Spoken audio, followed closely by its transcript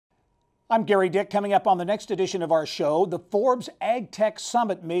I'm Gary Dick. Coming up on the next edition of our show, the Forbes Ag Tech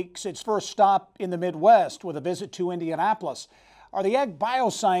Summit makes its first stop in the Midwest with a visit to Indianapolis. Are the ag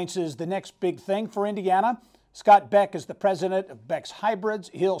biosciences the next big thing for Indiana? Scott Beck is the president of Beck's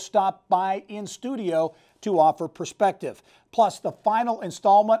Hybrids. He'll stop by in studio to offer perspective. Plus, the final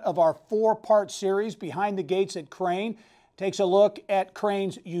installment of our four-part series, Behind the Gates at Crane, takes a look at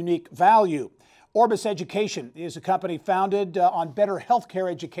Crane's unique value. Orbis Education is a company founded on better healthcare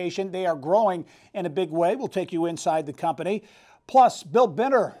education. They are growing in a big way. We'll take you inside the company. Plus, Bill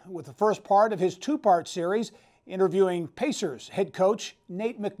Benner with the first part of his two-part series, interviewing Pacers head coach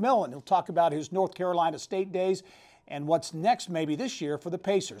Nate McMillan. He'll talk about his North Carolina State days and what's next maybe this year for the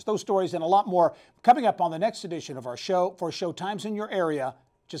Pacers. Those stories and a lot more coming up on the next edition of our show. For show times in your area,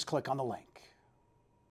 just click on the link.